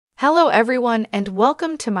Hello everyone and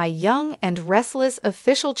welcome to my Young and Restless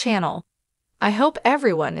official channel. I hope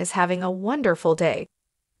everyone is having a wonderful day.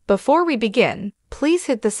 Before we begin, please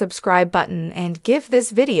hit the subscribe button and give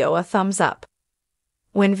this video a thumbs up.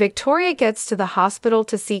 When Victoria gets to the hospital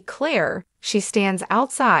to see Claire, she stands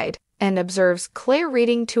outside and observes Claire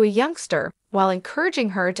reading to a youngster while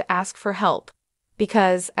encouraging her to ask for help.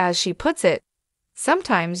 Because, as she puts it,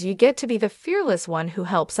 sometimes you get to be the fearless one who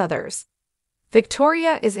helps others.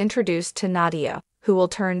 Victoria is introduced to Nadia, who will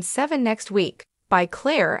turn 7 next week, by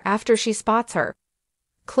Claire after she spots her.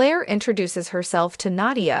 Claire introduces herself to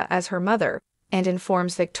Nadia as her mother and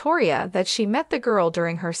informs Victoria that she met the girl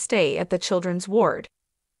during her stay at the children's ward.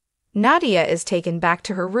 Nadia is taken back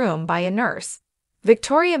to her room by a nurse.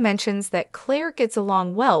 Victoria mentions that Claire gets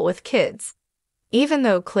along well with kids. Even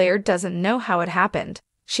though Claire doesn't know how it happened,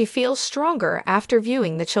 she feels stronger after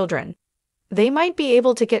viewing the children. They might be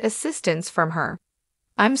able to get assistance from her.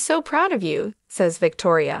 "I'm so proud of you," says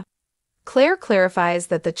Victoria. Claire clarifies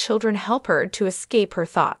that the children help her to escape her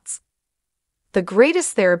thoughts. The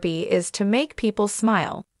greatest therapy is to make people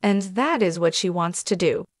smile, and that is what she wants to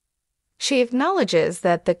do. She acknowledges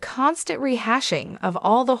that the constant rehashing of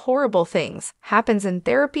all the horrible things happens in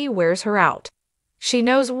therapy wears her out. She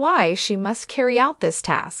knows why she must carry out this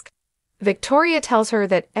task. Victoria tells her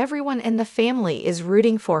that everyone in the family is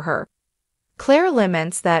rooting for her. Claire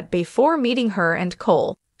laments that before meeting her and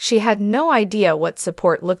Cole, she had no idea what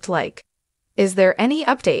support looked like. "Is there any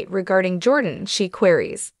update regarding Jordan?" she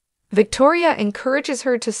queries. Victoria encourages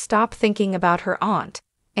her to stop thinking about her aunt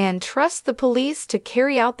and trust the police to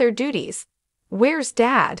carry out their duties. "Where's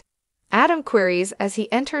Dad?" Adam queries as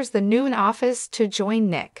he enters the noon office to join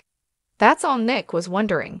Nick. That's all Nick was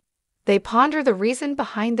wondering. They ponder the reason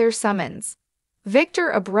behind their summons. Victor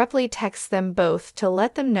abruptly texts them both to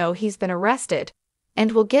let them know he's been arrested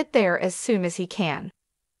and will get there as soon as he can.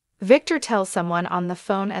 Victor tells someone on the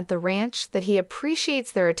phone at the ranch that he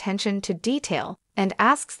appreciates their attention to detail and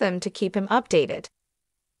asks them to keep him updated.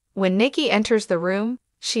 When Nikki enters the room,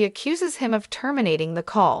 she accuses him of terminating the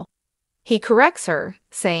call. He corrects her,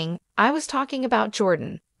 saying, "I was talking about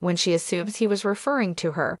Jordan," when she assumes he was referring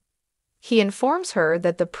to her. He informs her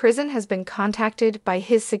that the prison has been contacted by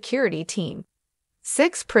his security team.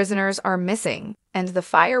 6 prisoners are missing, and the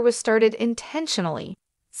fire was started intentionally,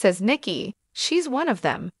 says Nikki. She's one of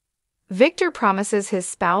them. Victor promises his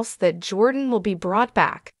spouse that Jordan will be brought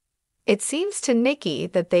back. It seems to Nikki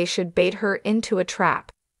that they should bait her into a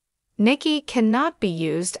trap. Nikki cannot be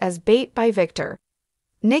used as bait by Victor.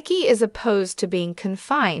 Nikki is opposed to being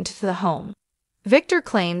confined to the home. Victor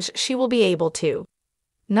claims she will be able to.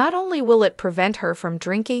 Not only will it prevent her from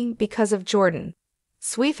drinking because of Jordan.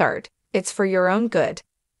 "Sweetheart, it's for your own good."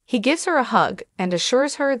 He gives her a hug and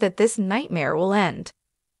assures her that this nightmare will end.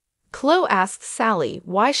 Chloe asks Sally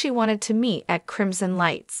why she wanted to meet at Crimson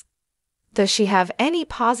Lights. Does she have any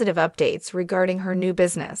positive updates regarding her new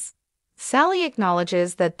business? Sally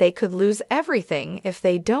acknowledges that they could lose everything if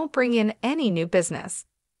they don't bring in any new business.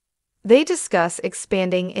 They discuss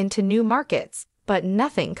expanding into new markets, but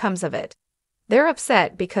nothing comes of it. They're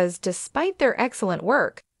upset because despite their excellent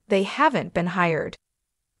work, they haven't been hired.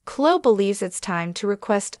 Chloe believes it's time to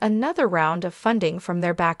request another round of funding from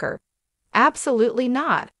their backer. "Absolutely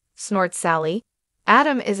not," snorts Sally.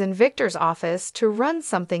 Adam is in Victor's office to run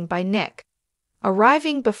something by Nick.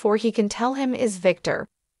 Arriving before he can tell him is Victor.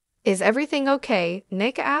 "Is everything okay?"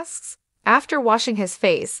 Nick asks. After washing his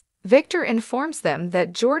face, Victor informs them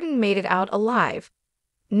that Jordan made it out alive.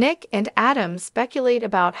 Nick and Adam speculate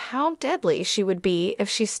about how deadly she would be if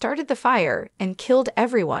she started the fire and killed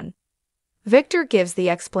everyone. Victor gives the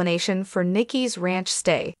explanation for Nikki's ranch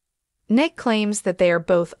stay. Nick claims that they are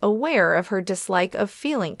both aware of her dislike of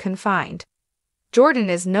feeling confined. Jordan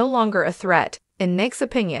is no longer a threat, in Nick's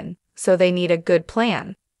opinion, so they need a good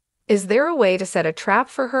plan. "Is there a way to set a trap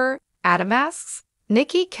for her?" Adam asks.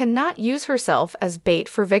 Nikki cannot use herself as bait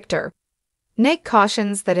for Victor. Nick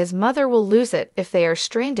cautions that his mother will lose it if they are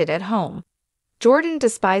stranded at home. Jordan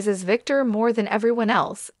despises Victor more than everyone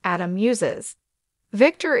else, Adam muses.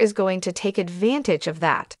 Victor is going to take advantage of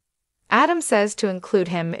that. Adam says to include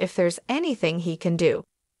him if there's anything he can do.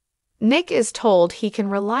 Nick is told he can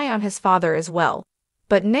rely on his father as well,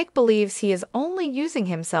 but Nick believes he is only using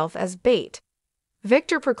himself as bait.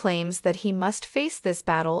 Victor proclaims that he must face this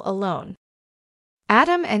battle alone.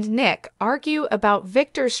 Adam and Nick argue about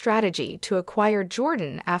Victor's strategy to acquire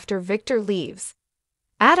Jordan after Victor leaves.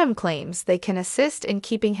 Adam claims they can assist in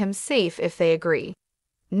keeping him safe if they agree.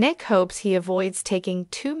 Nick hopes he avoids taking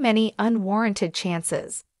too many unwarranted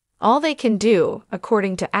chances. All they can do,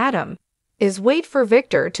 according to Adam, is wait for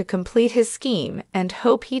Victor to complete his scheme and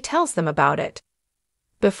hope he tells them about it.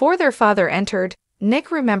 Before their father entered,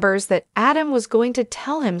 Nick remembers that Adam was going to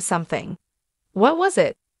tell him something. What was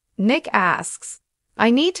it? Nick asks.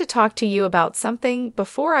 I need to talk to you about something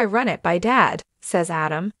before I run it by Dad, says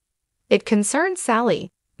Adam. It concerns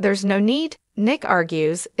Sally. There's no need, Nick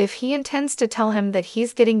argues, if he intends to tell him that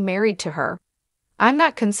he's getting married to her. I'm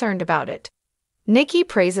not concerned about it. Nikki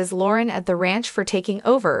praises Lauren at the ranch for taking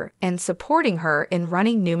over and supporting her in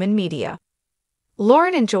running Newman Media.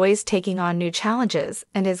 Lauren enjoys taking on new challenges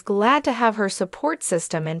and is glad to have her support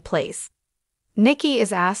system in place. Nikki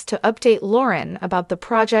is asked to update Lauren about the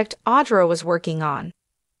project Audra was working on.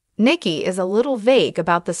 Nikki is a little vague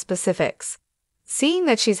about the specifics. Seeing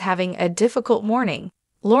that she's having a difficult morning,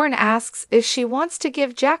 Lauren asks if she wants to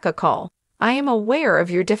give Jack a call. I am aware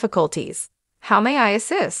of your difficulties. How may I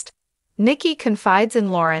assist? Nikki confides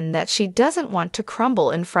in Lauren that she doesn't want to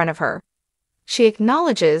crumble in front of her. She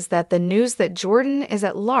acknowledges that the news that Jordan is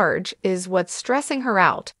at large is what's stressing her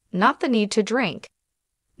out, not the need to drink.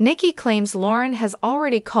 Nikki claims Lauren has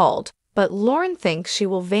already called, but Lauren thinks she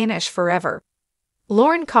will vanish forever.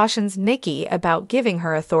 Lauren cautions Nikki about giving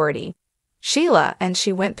her authority. Sheila and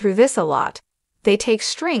she went through this a lot. They take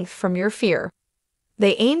strength from your fear.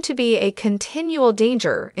 They aim to be a continual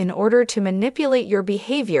danger in order to manipulate your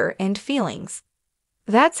behavior and feelings.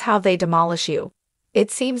 That's how they demolish you. It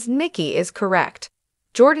seems Nikki is correct.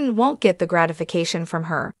 Jordan won't get the gratification from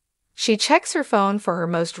her. She checks her phone for her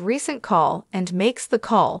most recent call and makes the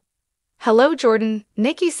call. Hello, Jordan,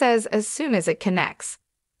 Nikki says as soon as it connects.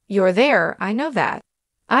 You're there, I know that.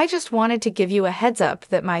 I just wanted to give you a heads up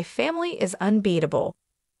that my family is unbeatable.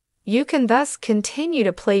 You can thus continue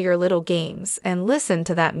to play your little games and listen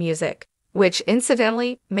to that music, which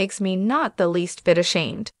incidentally makes me not the least bit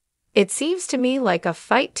ashamed. It seems to me like a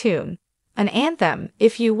fight tune, an anthem,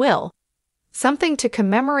 if you will. Something to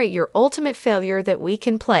commemorate your ultimate failure that we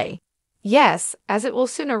can play. Yes, as it will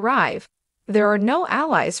soon arrive. There are no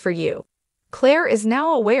allies for you. Claire is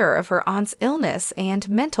now aware of her aunt's illness and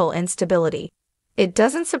mental instability. It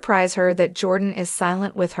doesn't surprise her that Jordan is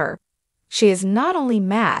silent with her. She is not only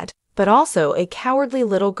mad, but also a cowardly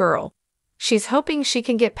little girl. She's hoping she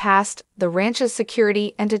can get past the ranch's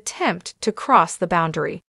security and attempt to cross the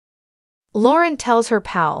boundary. Lauren tells her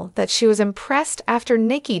pal that she was impressed after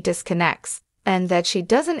Nikki disconnects, and that she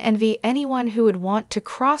doesn't envy anyone who would want to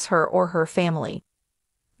cross her or her family.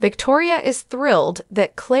 Victoria is thrilled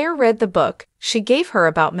that Claire read the book she gave her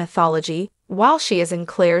about mythology while she is in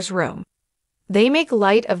Claire's room. They make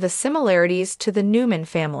light of the similarities to the Newman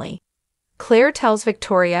family. Claire tells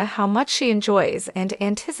Victoria how much she enjoys and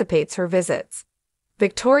anticipates her visits.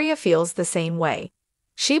 Victoria feels the same way.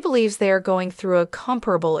 She believes they are going through a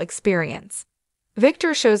comparable experience.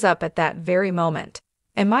 Victor shows up at that very moment.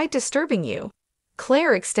 Am I disturbing you?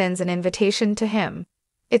 Claire extends an invitation to him.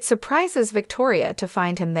 It surprises Victoria to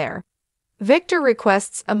find him there. Victor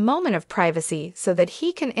requests a moment of privacy so that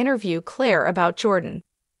he can interview Claire about Jordan.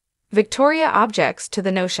 Victoria objects to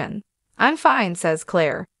the notion. I'm fine, says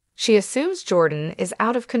Claire. She assumes Jordan is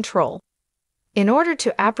out of control. In order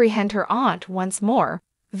to apprehend her aunt once more,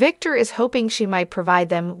 Victor is hoping she might provide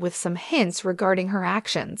them with some hints regarding her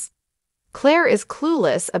actions. Claire is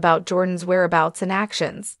clueless about Jordan's whereabouts and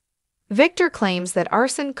actions. Victor claims that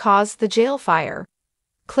arson caused the jail fire.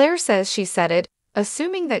 Claire says she said it,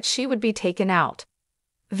 assuming that she would be taken out.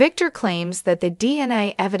 Victor claims that the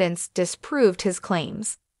DNA evidence disproved his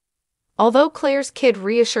claims. Although Claire's kid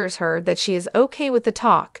reassures her that she is okay with the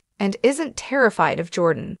talk and isn't terrified of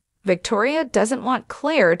Jordan, Victoria doesn't want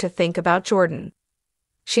Claire to think about Jordan.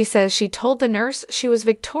 She says she told the nurse she was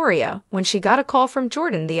Victoria when she got a call from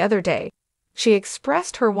Jordan the other day. She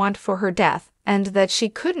expressed her want for her death and that she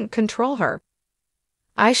couldn't control her.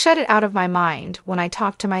 I shut it out of my mind when I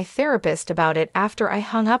talked to my therapist about it after I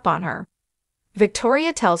hung up on her.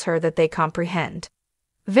 Victoria tells her that they comprehend.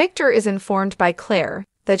 Victor is informed by Claire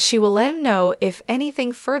that she will let him know if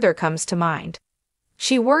anything further comes to mind.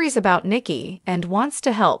 She worries about Nikki and wants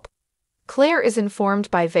to help. Claire is informed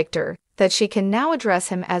by Victor that she can now address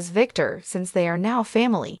him as Victor since they are now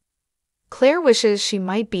family. Claire wishes she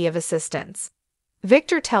might be of assistance.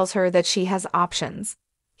 Victor tells her that she has options.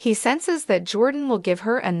 He senses that Jordan will give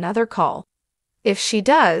her another call. If she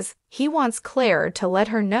does, he wants Claire to let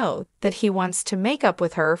her know that he wants to make up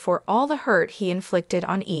with her for all the hurt he inflicted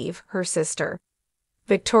on Eve, her sister.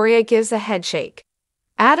 Victoria gives a headshake.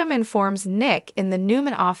 Adam informs Nick in the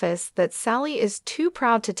Newman office that Sally is too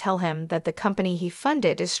proud to tell him that the company he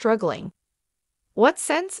funded is struggling. What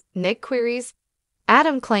sense? Nick queries.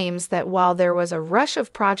 Adam claims that while there was a rush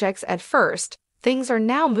of projects at first, things are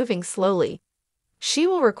now moving slowly. She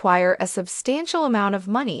will require a substantial amount of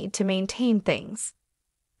money to maintain things.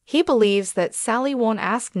 He believes that Sally won't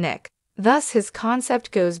ask Nick, thus his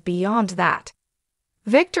concept goes beyond that.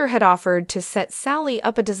 Victor had offered to set Sally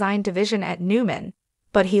up a design division at Newman,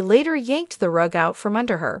 but he later yanked the rug out from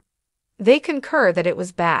under her. They concur that it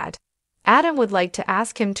was bad. Adam would like to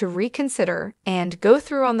ask him to reconsider and go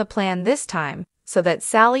through on the plan this time so that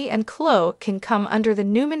Sally and Chloe can come under the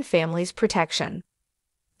Newman family's protection.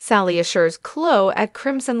 Sally assures Chloe at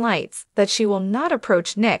Crimson Lights that she will not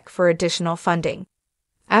approach Nick for additional funding.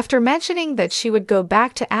 After mentioning that she would go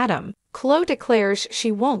back to Adam, Chloe declares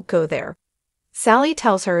she won't go there. Sally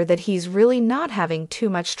tells her that he's really not having too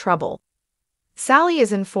much trouble. Sally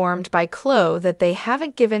is informed by Chloe that they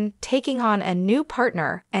haven't given taking on a new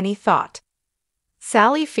partner any thought.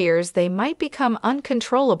 Sally fears they might become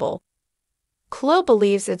uncontrollable. Chloe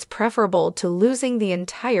believes it's preferable to losing the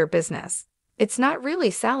entire business. It's not really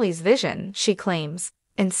Sally's vision, she claims.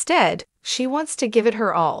 Instead, she wants to give it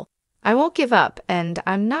her all. I won't give up, and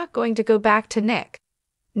I'm not going to go back to Nick.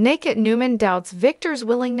 Nick at Newman doubts Victor's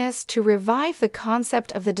willingness to revive the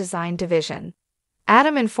concept of the design division.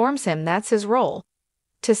 Adam informs him that's his role.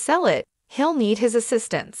 To sell it, he'll need his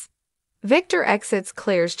assistance. Victor exits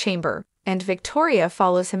Claire's chamber, and Victoria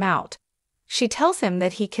follows him out. She tells him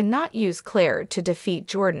that he cannot use Claire to defeat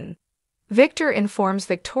Jordan. Victor informs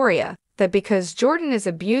Victoria that because Jordan is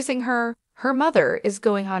abusing her, her mother is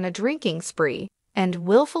going on a drinking spree and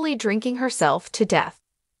willfully drinking herself to death.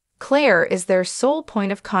 Claire is their sole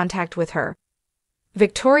point of contact with her.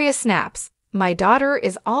 Victoria snaps, "My daughter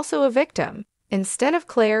is also a victim." Instead of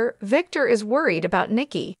Claire, Victor is worried about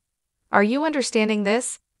Nikki. "Are you understanding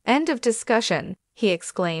this? End of discussion," he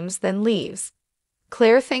exclaims, then leaves.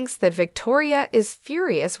 Claire thinks that Victoria is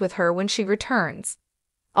furious with her when she returns.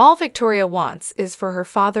 All Victoria wants is for her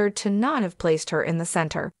father to not have placed her in the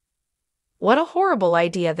center. What a horrible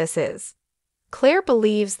idea this is. Claire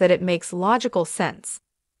believes that it makes logical sense.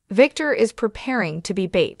 Victor is preparing to be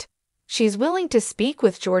bait. She's willing to speak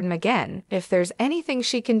with Jordan again if there's anything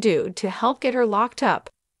she can do to help get her locked up.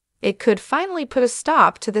 It could finally put a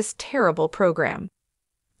stop to this terrible program.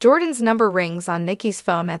 Jordan's number rings on Nikki's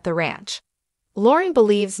phone at the ranch. Lauren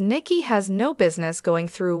believes Nikki has no business going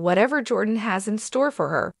through whatever Jordan has in store for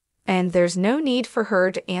her, and there's no need for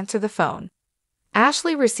her to answer the phone.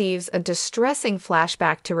 Ashley receives a distressing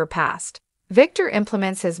flashback to her past. Victor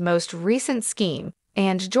implements his most recent scheme,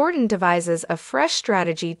 and Jordan devises a fresh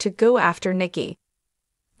strategy to go after Nikki.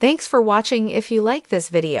 Thanks for watching. If you like this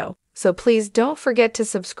video, so please don't forget to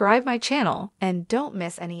subscribe my channel and don't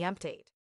miss any update.